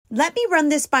Let me run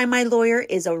this by my lawyer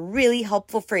is a really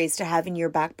helpful phrase to have in your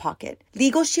back pocket.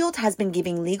 Legal Shield has been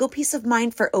giving legal peace of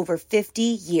mind for over 50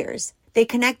 years. They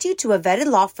connect you to a vetted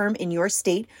law firm in your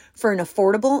state for an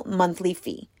affordable monthly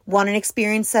fee. Want an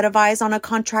experienced set of eyes on a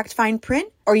contract fine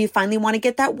print? Or you finally want to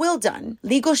get that will done?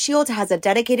 Legal Shield has a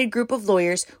dedicated group of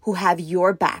lawyers who have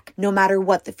your back, no matter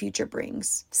what the future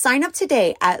brings. Sign up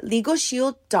today at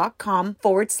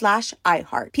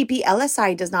LegalShield.com/iHeart.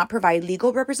 PPLSI does not provide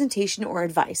legal representation or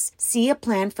advice. See a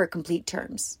plan for complete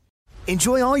terms.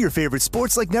 Enjoy all your favorite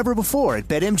sports like never before at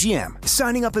BetMGM.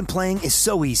 Signing up and playing is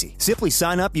so easy. Simply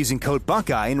sign up using code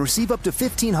Buckeye and receive up to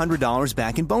 $1,500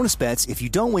 back in bonus bets if you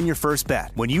don't win your first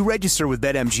bet. When you register with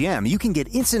BetMGM, you can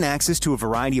get instant access to a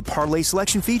variety of parlay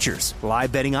selection features,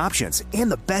 live betting options,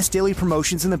 and the best daily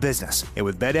promotions in the business. And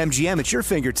with BetMGM at your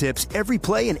fingertips, every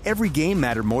play and every game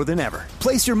matter more than ever.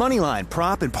 Place your moneyline,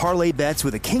 prop, and parlay bets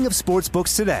with the king of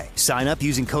sportsbooks today. Sign up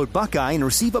using code Buckeye and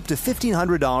receive up to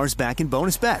 $1,500 back in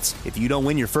bonus bets if you don't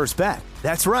win your first bet.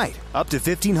 That's right, up to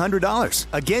 $1,500.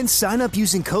 Again, sign up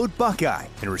using code Buckeye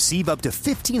and receive up to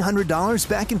 $1,500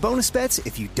 back in bonus bets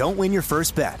if you don't win your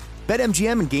first bet.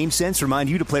 BetMGM and GameSense remind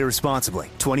you to play responsibly.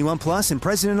 21 plus and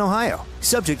present in Ohio.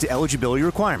 Subject to eligibility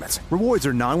requirements. Rewards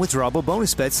are non-withdrawable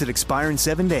bonus bets that expire in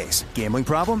 7 days. Gambling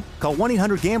problem? Call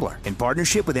 1-800-GAMBLER in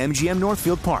partnership with MGM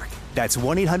Northfield Park. That's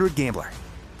 1-800-GAMBLER.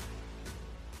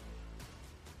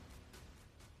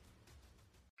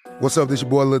 What's up, this your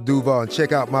boy Lil Duval, and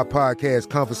check out my podcast,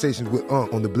 Conversations with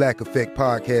Unc, on the Black Effect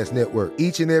Podcast Network.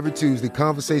 Each and every Tuesday,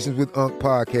 Conversations with Unc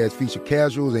podcast feature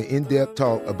casual and in-depth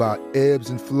talk about ebbs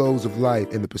and flows of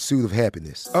life and the pursuit of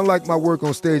happiness. Unlike my work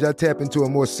on stage, I tap into a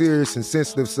more serious and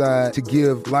sensitive side to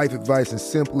give life advice and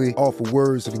simply offer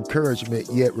words of encouragement,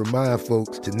 yet remind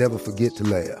folks to never forget to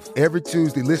laugh. Every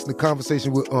Tuesday, listen to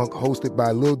Conversation with Unc, hosted by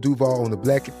Lil Duval on the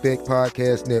Black Effect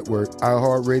Podcast Network,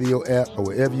 iHeartRadio app, or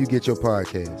wherever you get your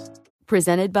podcasts.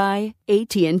 Presented by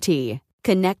AT&T.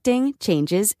 Connecting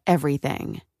changes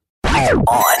everything.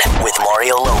 On with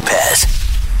Mario Lopez.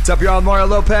 What's up, y'all? Mario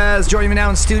Lopez joining me now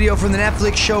in studio from the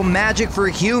Netflix show Magic for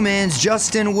Humans.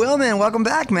 Justin Willman, welcome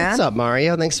back, man. What's up,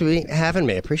 Mario? Thanks for having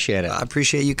me. Appreciate it. I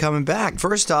appreciate you coming back.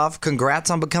 First off, congrats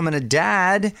on becoming a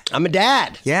dad. I'm a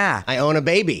dad. Yeah. I own a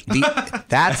baby.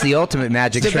 That's the ultimate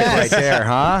magic trick right there,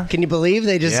 huh? Can you believe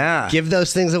they just give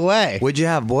those things away? What'd you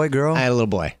have, boy, girl? I had a little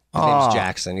boy. His name's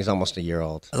Jackson. He's almost a year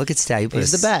old. Look at Stat.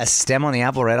 He's the best. Stem on the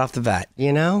apple right off the bat.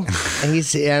 You know, and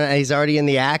he's already in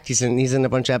the act. He's in a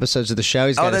bunch of episodes of the show.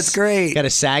 He's got that's great. Got a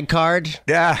SAG card.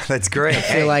 Yeah, that's great. I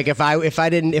feel like if I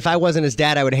wasn't his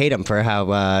dad, I would hate him for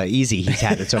how easy he's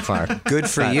had it so far. Good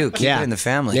for you. Keep it in the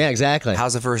family. Yeah, exactly.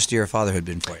 How's the first year of fatherhood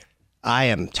been for you? I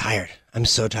am tired. I'm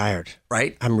so tired.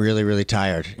 Right? I'm really, really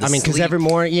tired. Because every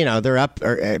morning, they're up.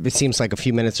 Or it seems like a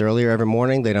few minutes earlier every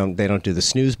morning. They don't do the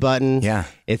snooze button. Yeah.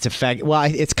 It's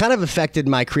it's kind of affected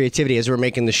my creativity as we're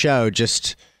making the show.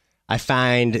 Just I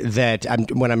find that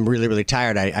when I'm really, really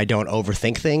tired, I don't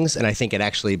overthink things, and I think it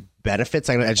actually benefits.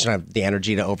 I just don't have the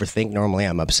energy to overthink. Normally,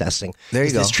 I'm obsessing. There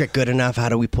you go. Is this trick good enough? How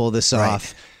do we pull this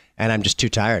off? And I'm just too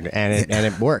tired, and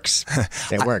it works.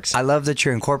 It works. I love that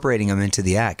you're incorporating them into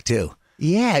the act too.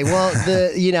 Yeah, well,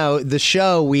 the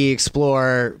show, we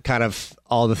explore kind of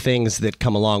all the things that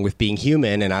come along with being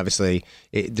human, and obviously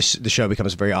the show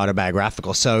becomes very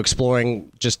autobiographical. So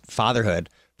exploring just fatherhood,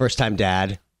 first-time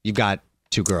dad. You've got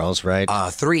 2 girls, right?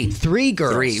 3. 3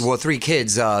 girls. 3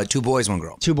 kids, 2 boys, 1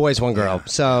 girl. 2 boys, 1 girl. Yeah.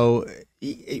 So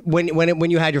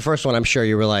when you had your first one, I'm sure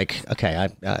you were like, okay,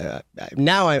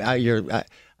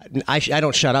 I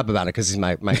don't shut up about it because he's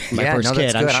my first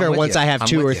kid. I'm sure once I have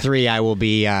 2 or 3, I will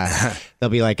be. They'll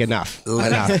be like enough. Go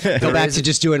back to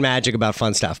just doing magic about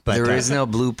fun stuff. But there is no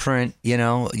blueprint. You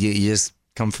just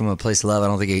come from a place of love. I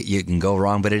don't think you can go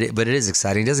wrong. But it is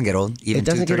exciting. It doesn't get old. Even it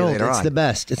doesn't get old. It's on. the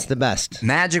best. It's the best.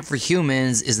 Magic for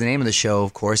Humans is the name of the show.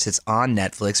 Of course, it's on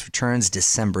Netflix. Returns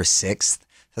December 6th.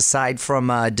 Aside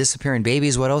from disappearing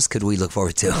babies, what else could we look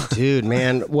forward to? Dude,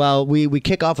 man. Well, we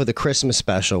kick off with a Christmas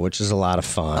special, which is a lot of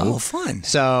fun. Oh, fun.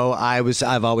 So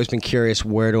I've always been curious,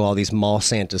 where do all these mall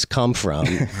Santas come from?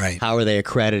 Right. How are they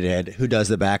accredited? Who does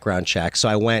the background check? So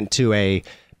I went to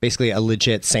basically a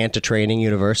legit Santa training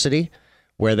university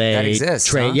where they that exists,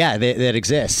 train. Huh? Yeah, that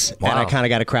exists. Wow. And I kind of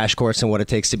got a crash course in what it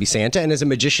takes to be Santa. And as a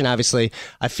magician, obviously,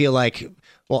 I feel like,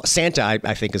 well, Santa,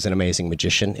 I think, is an amazing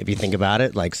magician, if you think about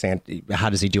it. Like, Santa, how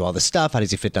does he do all this stuff? How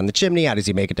does he fit down the chimney? How does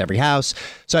he make it to every house?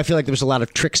 So I feel like there was a lot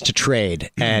of tricks to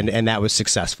trade, and that was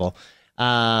successful.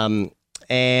 We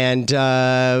did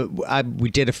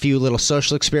a few little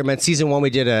social experiments. Season 1, we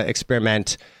did an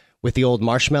experiment with the old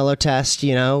marshmallow test.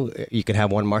 You could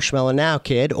have 1 marshmallow now,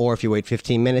 kid, or if you wait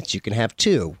 15 minutes, you can have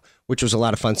 2. which was a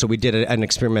lot of fun. So we did an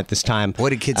experiment this time. What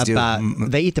did kids do?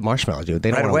 They eat the marshmallow, dude.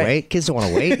 They don't Right want to away. wait. Kids don't want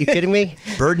to wait. You kidding me?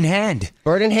 Bird in hand.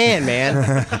 Bird in hand,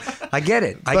 man. I get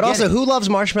it. But also, who loves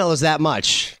marshmallows that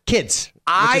much? Kids,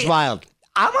 which is wild.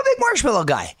 I'm a big marshmallow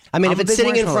guy. I mean, I'm if a it's big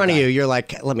sitting in marshmallow front of guy. you, you're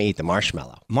like, let me eat the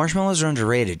marshmallow. Marshmallows are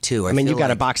underrated too. I mean, you feel got a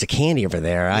like- box of candy over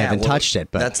there. I Yeah, haven't well, touched it,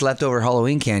 but that's leftover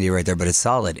Halloween candy right there. But it's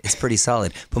solid. It's pretty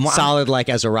solid. But solid like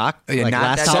as a rock. Yeah, Like not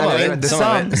last that Halloween.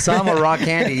 solid. Some are rock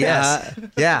candy. Yes.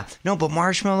 Yeah. No, but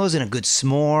marshmallows and a good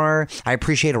s'more. I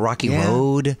appreciate a rocky Yeah.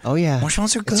 road. Oh, yeah.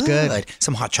 Marshmallows are good. It's good.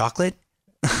 Some hot chocolate.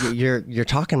 You're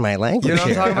talking my language. You know what I'm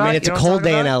here. talking I mean, about? it's You a know what I'm cold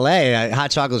day in talking LA.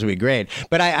 Hot chocolates would be great.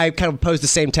 But I kind of posed the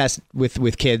same test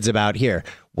with kids about here.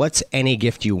 What's any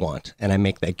gift you want? And I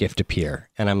make that gift appear.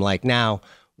 And I'm like, now,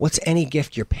 what's any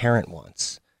gift your parent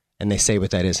wants? And they say what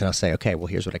that is. And I'll say, okay, well,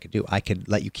 here's what I could do. I could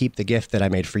let you keep the gift that I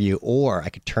made for you, or I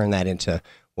could turn that into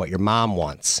what your mom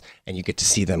wants. And you get to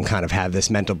see them kind of have this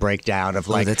mental breakdown of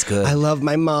like, that's good. I love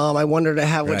my mom. I want her to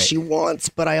have what Right. she wants,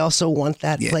 but I also want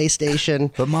that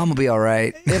PlayStation. But mom will be all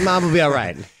right. And mom will be all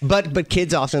right. But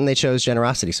kids often, they chose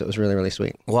generosity. So it was really, really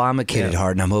sweet. Well, I'm a kid at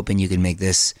heart, and I'm hoping you can make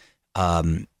this,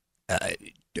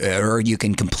 or you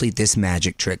can complete this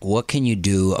magic trick. What can you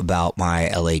do about my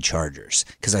LA Chargers?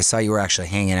 Because I saw you were actually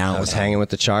hanging out I was with them. hanging with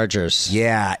the Chargers.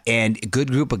 Yeah, and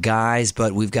good group of guys,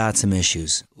 but we've got some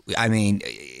issues. I mean,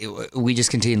 we just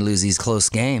continue to lose these close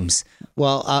games.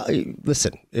 Well,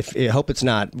 listen, I hope it's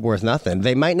not worth nothing.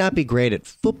 They might not be great at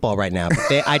football right now,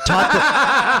 but I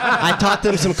taught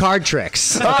them some card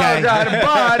tricks. Okay? Oh, God,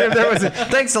 but if there was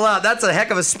thanks a lot. That's a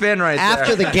heck of a spin right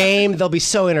After the game, they'll be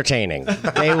so entertaining.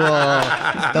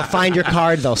 They'll find your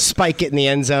card, they'll spike it in the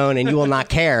end zone, and you will not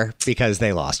care because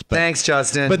they lost. But, Thanks,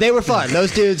 Justin. But they were fun.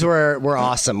 Those dudes were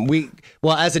awesome.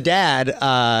 Well, as a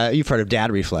dad, you've heard of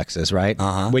dad reflexes, right?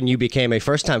 Uh-huh. When you became a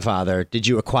first-time father, did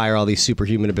you acquire all these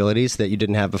superhuman abilities that you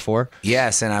didn't have before?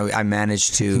 Yes, and I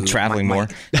managed to Traveling more.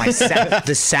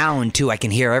 The sound too. I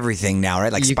can hear everything now,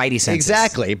 right? Like Spidey senses.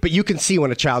 Exactly. But you can see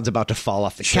when a child's about to fall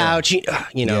off the couch,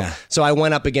 you know. Yeah. So I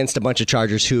went up against a bunch of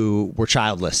Chargers who were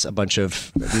childless, a bunch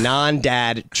of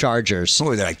non-dad Chargers. What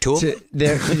were they, like two of them?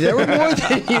 There were more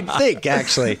than you'd think,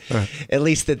 actually, at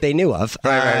least that they knew of.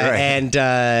 Right.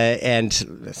 And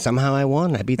somehow I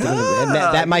won. I beat them. And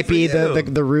that might be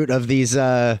the root of these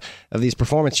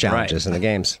performance challenges in the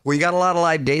games. Well, you got a lot of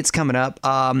live dates coming up.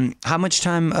 How much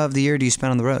time of the year do you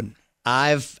spend on the road?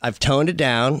 I've toned it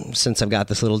down since I've got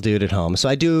this little dude at home. So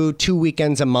I do 2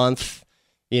 weekends a month,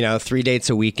 3 dates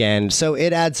a weekend. So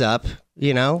it adds up,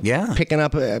 Yeah. Picking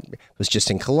up, was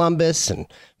just in Columbus and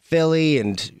Philly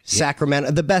and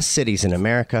Sacramento, the best cities in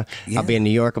America. Yeah. I'll be in New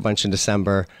York a bunch in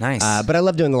December. Nice. But I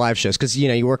love doing the live shows because,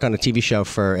 you work on a TV show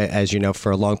for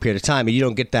a long period of time and you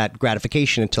don't get that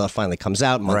gratification until it finally comes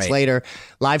out months Right. later.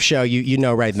 Live show, you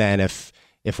know right then if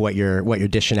what you're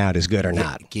dishing out is good or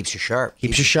not. It keeps you sharp.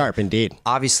 Keeps you sharp, indeed.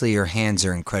 Obviously, your hands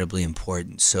are incredibly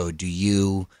important. So, do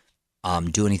you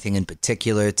do anything in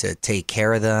particular to take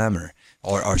care of them,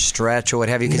 or stretch or what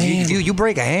have you? Because you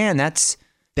break a hand, that's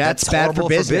That's bad for horrible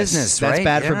business. That's right?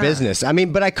 bad for Yeah. business. I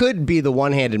mean, but I could be the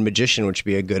one-handed magician, which would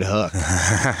be a good hook.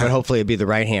 But hopefully, it'd be the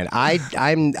right hand.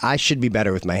 I should be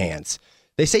better with my hands.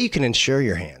 They say you can insure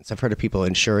your hands. I've heard of people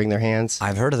insuring their hands.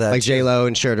 I've heard of that. Like too. J-Lo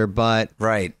insured her butt.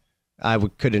 Right. I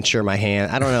could insure my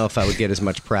hand. I don't know if I would get as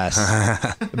much press,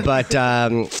 but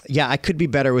I could be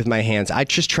better with my hands. I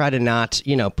just try to not,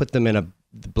 put them in a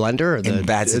blender or In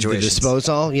bad the situations.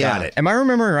 disposal. Yeah. Got it. Am I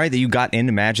remembering right that you got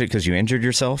into magic because you injured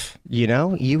yourself?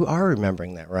 You are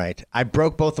remembering that right. I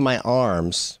broke both of my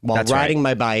arms while That's right. riding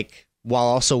my bike while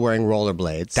also wearing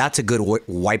rollerblades. That's a good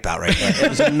wipeout right there. It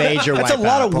was a major That's a wipeout.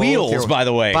 lot of wheels, by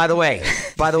the way. By the way.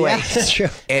 Yeah, that's true.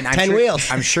 And 10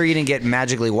 wheels. I'm sure you didn't get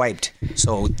magically wiped.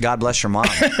 So God bless your mom.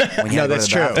 When you No, had to go that's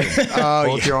to the true. bathroom.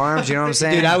 Both your arms, you know what I'm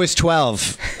saying? Dude, I was 12,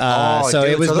 so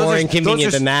dude, it was those more are-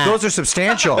 inconvenient than that. Those are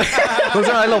substantial. Those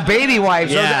are like little baby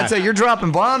wipes. Yeah. That's you're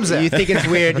dropping bombs there. You think it's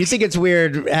weird? You think it's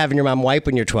weird having your mom wipe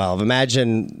when you're 12?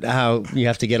 Imagine how you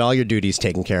have to get all your duties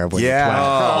taken care of when you're 12.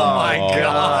 Oh my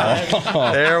God.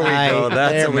 There we go.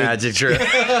 That's there a we- magic trick.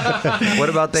 What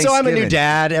about Thanksgiving? So I'm a new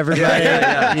dad, everybody.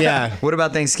 Yeah. What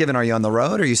about Thanksgiving? Are you on the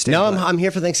road or are you staying? No, put? I'm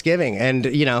here for Thanksgiving, and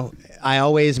I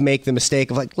always make the mistake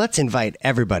of like, let's invite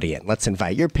everybody in. Let's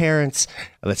invite your parents.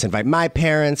 Let's invite my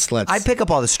parents. Let's I pick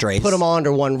up all the strays. put them all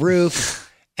under one roof.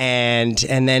 And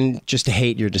then just to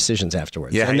hate your decisions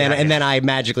afterwards. Yeah, and then yeah, and then I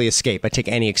magically escape. I take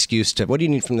any excuse to, what do you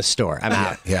need from the store? I'm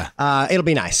out. yeah. It'll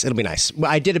be nice. It'll be nice.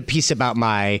 Well, I did a piece about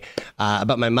my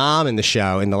mom in the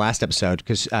show in the last episode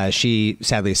because she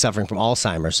sadly is suffering from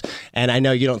Alzheimer's. And I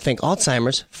know you don't think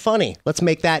Alzheimer's funny. Let's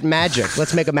make that magic.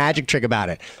 Let's make a magic trick about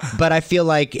it. But I feel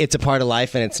like it's a part of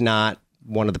life and it's not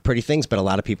one of the pretty things, but a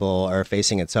lot of people are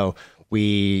facing it. So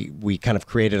we kind of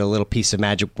created a little piece of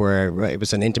magic where it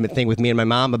was an intimate thing with me and my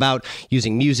mom about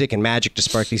using music and magic to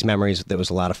spark these memories. That was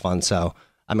a lot of fun. So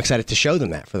I'm excited to show them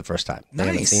that for the first time. They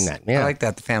haven't seen that. Yeah. I like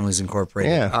that the family's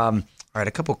incorporated. Yeah. All right,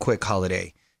 a couple quick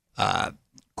holiday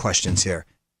questions here.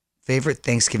 Favorite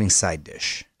Thanksgiving side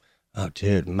dish? Oh,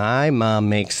 dude, my mom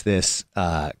makes this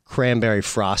cranberry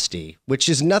frosty, which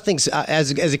is nothing.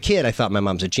 As a kid, I thought my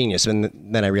mom's a genius, and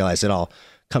then I realized it all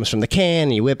comes from the can.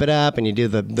 And you whip it up, and you do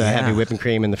the heavy whipping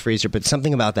cream in the freezer. But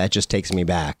something about that just takes me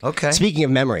back. Okay. Speaking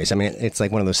of memories, I mean, it's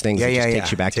like one of those things that just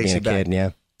takes you back to being a kid.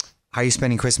 Yeah. How are you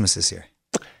spending Christmas this year?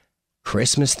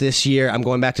 Christmas this year, I'm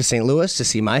going back to St. Louis to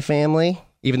see my family.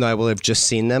 Even though I will have just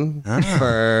seen them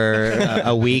for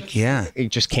a week. Yeah. You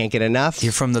just can't get enough.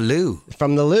 You're from the Lou.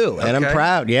 From the Lou, and I'm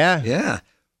proud, yeah. Yeah. What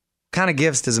kind of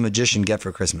gifts does a magician get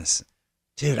for Christmas?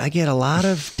 Dude, I get a lot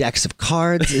of decks of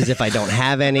cards as if I don't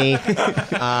have any.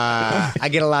 I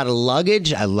get a lot of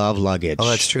luggage. I love luggage. Oh,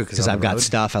 that's true. Because I've got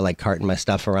stuff. I like carting my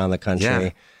stuff around the country. Yeah.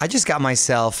 I just got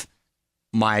myself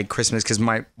my Christmas, because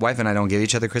my wife and I don't give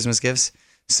each other Christmas gifts.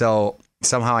 So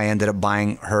somehow I ended up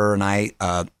buying her and I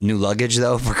new luggage,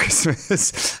 though, for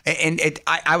Christmas. And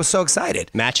I was so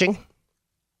excited. Matching?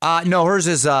 No, hers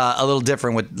is a little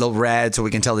different with the red, so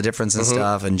we can tell the difference and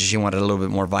stuff. And she wanted a little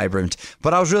bit more vibrant.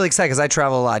 But I was really excited because I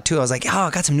travel a lot too. I was like, oh, I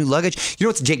got some new luggage. You know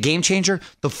what's a game changer?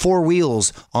 The 4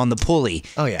 wheels on the pulley.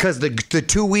 Oh, yeah. Because the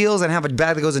 2 wheels and have a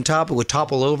bag that goes on top, it would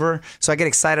topple over. So I get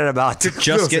excited about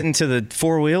Just getting to the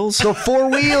 4 wheels? The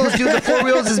 4 wheels, dude. The 4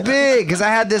 wheels is big because I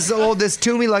had this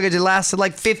Toomey luggage that lasted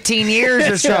like 15 years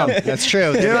or so. That's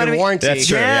true. You know what I mean? Warranty. That's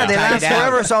true. Yeah, they Tied last it out.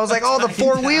 forever. So I was like, oh, the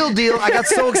 4-wheel deal. I got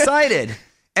so excited.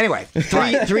 Anyway,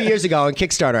 Three years ago on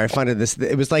Kickstarter, I funded this.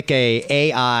 It was like a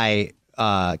AI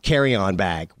carry-on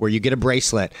bag where you get a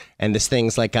bracelet and this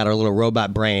thing's like got a little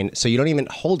robot brain, so you don't even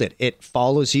hold it. It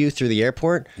follows you through the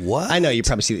airport. What? I know you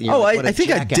probably see that. Oh, I think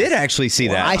I did actually see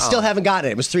that. I still haven't gotten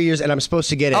it. It was 3 years, and I'm supposed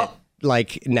to get it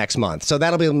like next month. So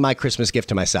that'll be my Christmas gift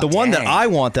to myself. The one that I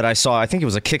want that I saw, I think it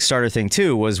was a Kickstarter thing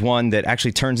too, was one that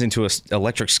actually turns into an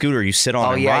electric scooter. You sit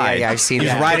on and ride. Yeah, I've seen you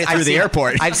that. just ride it through the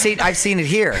airport. I've seen it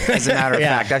here, as a matter of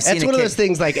fact. I've seen That's it. one of those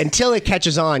things, like, until it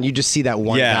catches on, you just see that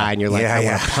one Yeah. guy and you're like, Yeah, I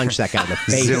yeah. want to punch that guy in the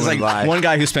face. It's like by. one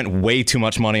guy who spent way too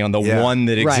much money on the one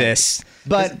that Right. exists.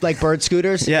 But like bird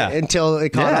scooters, Yeah. until it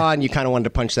caught Yeah. on, you kind of wanted to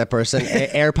punch that person.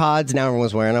 AirPods, now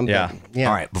everyone's wearing them. Yeah. But, yeah.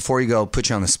 All right, before you go, put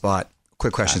you on the spot.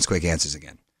 Quick questions, quick answers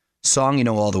again. Song you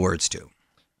know all the words to.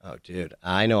 Oh, dude.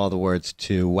 I know all the words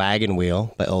to Wagon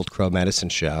Wheel by Old Crow Medicine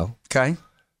Show. Okay.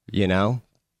 You know?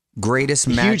 Greatest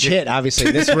magic. Huge hit, obviously,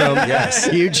 in this room. Yes.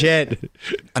 Huge hit.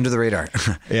 Under the radar.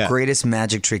 Yeah. Greatest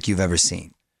magic trick you've ever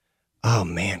seen. Oh,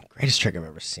 man. Greatest trick I've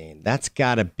ever seen. That's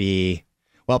got to be...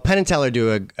 Well, Penn and Teller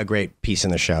do a great piece in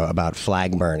the show about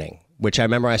flag burning, which I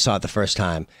remember I saw it the first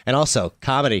time, and also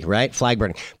comedy, right? Flag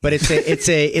burning, but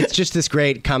it's just this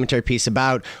great commentary piece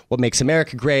about what makes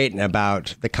America great and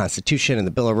about the Constitution and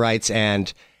the Bill of Rights,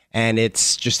 and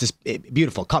it's just this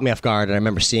beautiful. Caught me off guard, and I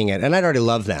remember seeing it, and I'd already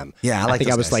loved them. Yeah, I think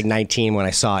those I was guys. like 19 when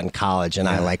I saw it in college, and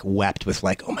I like wept with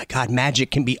like, oh my God, magic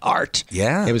can be art.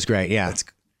 Yeah. It was great. Yeah,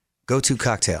 Go-to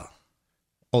cocktail.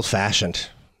 old fashioned,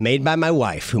 made by my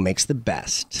wife, who makes the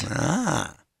best.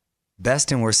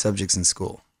 Best and worst subjects in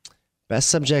school. Best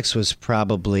subjects was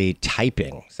probably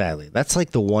typing, sadly. That's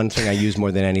like the one thing I use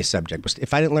more than any subject.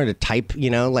 If I didn't learn to type,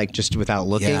 like just without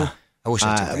looking, Yeah. I wish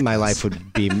I took that my class. life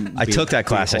would be. I took that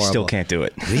class. I still can't do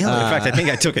it. Really? In fact, I think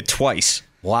I took it twice.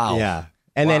 Wow. Yeah.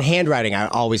 And then handwriting, I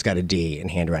always got a D in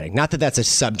handwriting. Not that that's a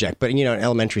subject, but in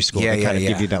elementary school, Yeah, they kind of yeah.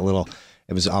 give you that little.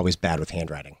 It was always bad with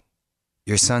handwriting.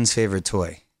 Your son's favorite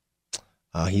toy.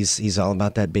 He's all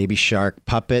about that baby shark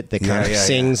puppet that kind of Yeah,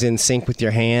 sings in sync with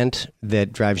your hand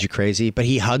that drives you crazy. But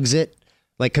he hugs it,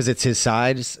 like, because it's his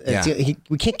size.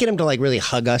 We can't get him to like really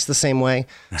hug us the same way.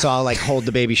 So I'll like hold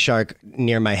the baby shark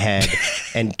near my head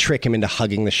and trick him into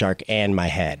hugging the shark and my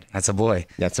head. That's a boy.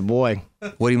 That's a boy.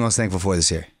 What are you most thankful for this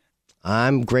year?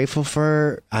 I'm grateful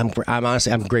for. I'm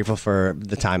grateful for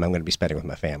the time I'm going to be spending with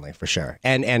my family for sure,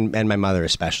 and my mother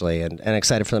especially, and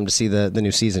excited for them to see the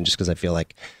new season, just because I feel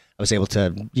like I was able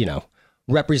to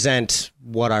represent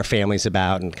what our family's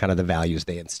about and kind of the values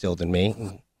they instilled in me,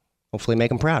 and hopefully make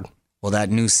them proud. Well, that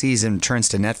new season turns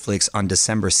to Netflix on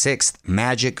December 6th.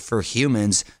 Magic for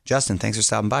Humans. Justin, thanks for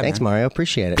stopping by. Thanks, man. Mario.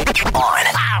 Appreciate it.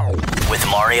 On with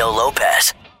Mario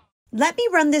Lopez. Let me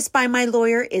run this by my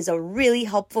lawyer is a really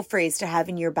helpful phrase to have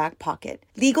in your back pocket.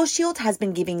 Legal Shield has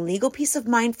been giving legal peace of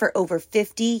mind for over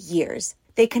 50 years.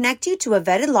 They connect you to a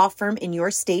vetted law firm in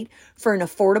your state for an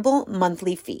affordable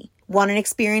monthly fee. Want an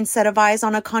experienced set of eyes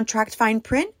on a contract fine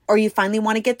print? Or you finally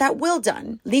want to get that will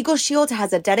done? Legal Shield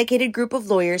has a dedicated group of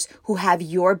lawyers who have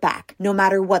your back, no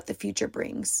matter what the future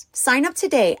brings. Sign up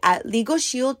today at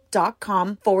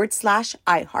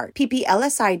LegalShield.com/iHeart.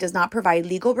 PPLSI does not provide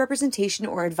legal representation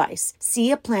or advice. See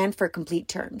a plan for complete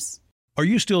terms. Are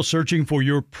you still searching for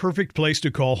your perfect place to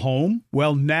call home?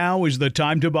 Well, now is the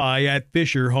time to buy at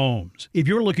Fisher Homes. If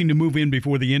you're looking to move in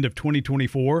before the end of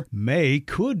 2024, May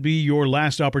could be your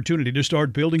last opportunity to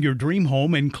start building your dream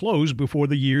home and close before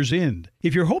the year's end.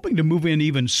 If you're hoping to move in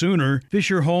even sooner,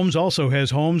 Fisher Homes also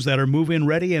has homes that are move-in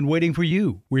ready and waiting for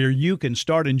you, where you can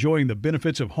start enjoying the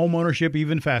benefits of homeownership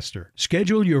even faster.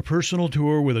 Schedule your personal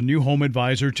tour with a new home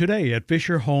advisor today at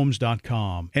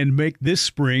FisherHomes.com and make this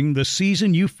spring the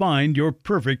season you find your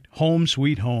perfect home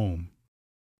sweet home.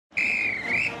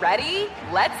 Ready?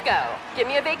 Let's go. Give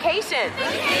me a vacation.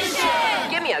 Vacation.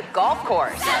 Give me a golf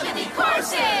course. 70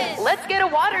 courses. Let's get a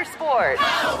water sport.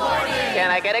 Paddleboarding.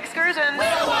 Can I get excursions?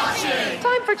 Whale watching.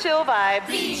 Time for chill vibes.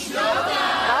 Beach yoga.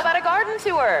 How about a garden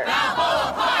tour?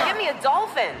 Balboa Park. Give me a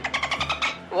dolphin.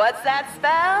 What's that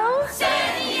spell?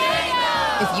 San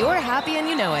Diego! If you're happy and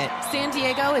you know it, San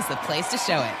Diego is the place to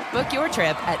show it. Book your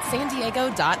trip at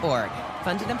sandiego.org.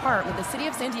 Funded in part with the City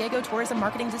of San Diego Tourism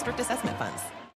Marketing District Assessment Funds.